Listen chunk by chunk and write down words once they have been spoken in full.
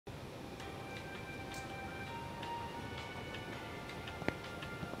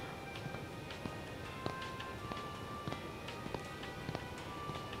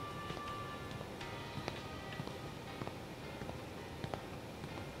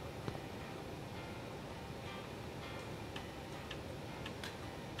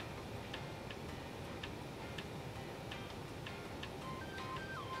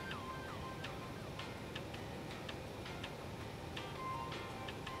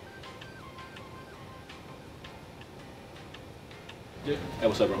Yeah. Hey,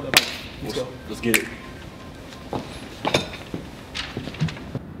 what's up, bro? Let's go. Let's get it.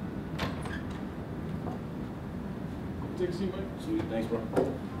 Take a seat, Mike. Sweet, thanks, bro.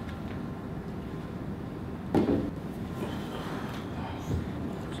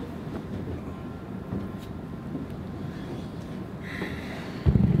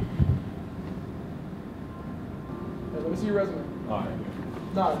 Hey, let me see your resume. All right.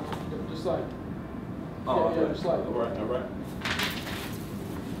 Nah, just like. Oh, yeah, just like. All right, all right.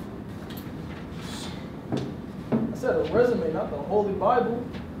 I said a resume, not the Holy Bible.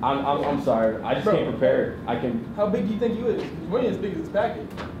 I'm sorry. I just came prepared. I can. How big do you think you is? You ain't as big as this package.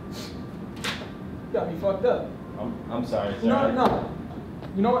 You got me fucked up. I'm sorry, sir. No.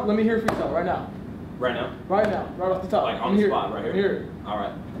 You know what? Let me hear it freestyle right now. Right now? Right now, right off the top. Like on the spot, right here? Hear it. All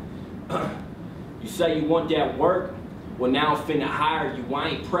right. You say you want that work? Well, now I'm finna hire you. I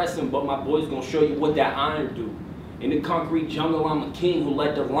ain't pressing, but my boy's gonna show you what that iron do. In the concrete jungle, I'm a king who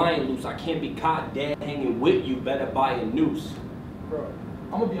let the lion loose. I can't be caught dead hanging with you. Better buy a noose. Bro,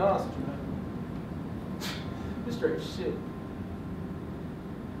 I'm gonna be honest with you, man. You're straight shit.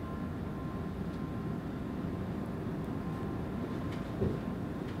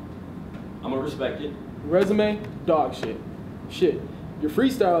 I'm gonna respect it. Resume, dog shit. Shit. Your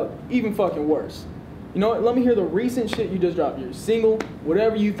freestyle, even fucking worse. You know what? Let me hear the recent shit you just dropped. Your single,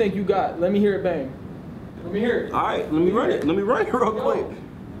 whatever you think you got. Let me hear it bang. Let me hear it. All right, let me run it. Let me run it real quick.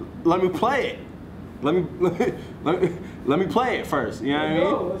 Let me play it. Let me play it first. You know what I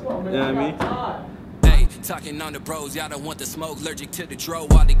mean? Let's go, man. You know what I I mean? mean? Talking on the bros, y'all don't want the smoke, allergic to the dro.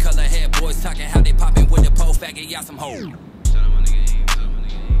 While the color head boys talking how they popping with the pole, faggot, y'all some hoes.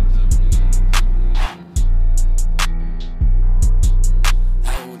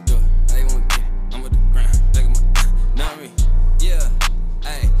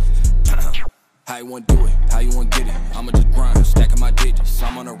 How you wanna do it? How you wanna get it? I'ma just grind, stacking my digits.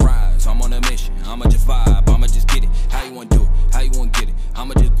 I'm on a rise, I'm on a mission. I'ma just vibe, I'ma just get it. How you wanna do it? How you wanna get it?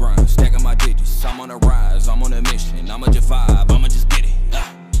 I'ma just grind, stacking my digits. I'm on a rise, I'm on a mission. I'ma just vibe, I'ma just get it.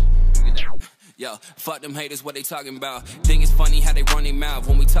 Yo, fuck them haters, what they talking about? Think it's funny how they run their mouth.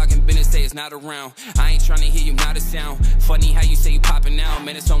 When we talking business, say it's not around. I ain't trying to hear you, not a sound. Funny how you say you popping out.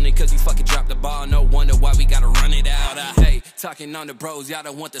 Man, it's only cause you fucking dropped the ball. No wonder why we gotta run it out. Hey, talking on the bros, y'all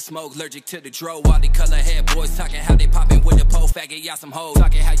don't want the smoke. Allergic to the dro. While the color head boys talking how they popping with the pole. Faggot, y'all some hoes.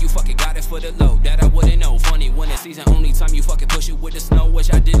 Talking how you fucking got it for the low. That I wouldn't know. Funny when it's season, only time you fucking push it with the snow.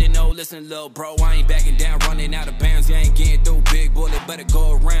 Wish I didn't know. Listen, little bro, I ain't backing down, running out of bounds. You ain't getting through. Big bullet, better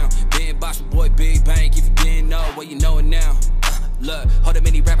go around. Been boxing, boy, big bank. If you didn't know, well, you know it now. Look, hold up,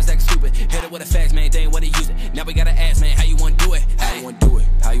 many rappers acting stupid. Hit it with a facts, man, they ain't what they use it. Now we gotta ask, man, how you wanna do it? How you wanna do it?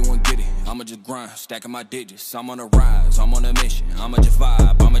 How you wanna get it? I'ma just grind, stacking my digits. I'm on a rise, I'm on a mission. I'ma just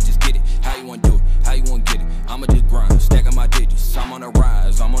vibe, I'ma just get it. How you wanna do it? How you wanna get it? I'ma just grind, stacking my digits. I'm on a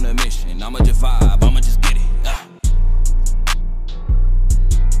rise, I'm on a mission. I'ma just vibe, I'ma just get it.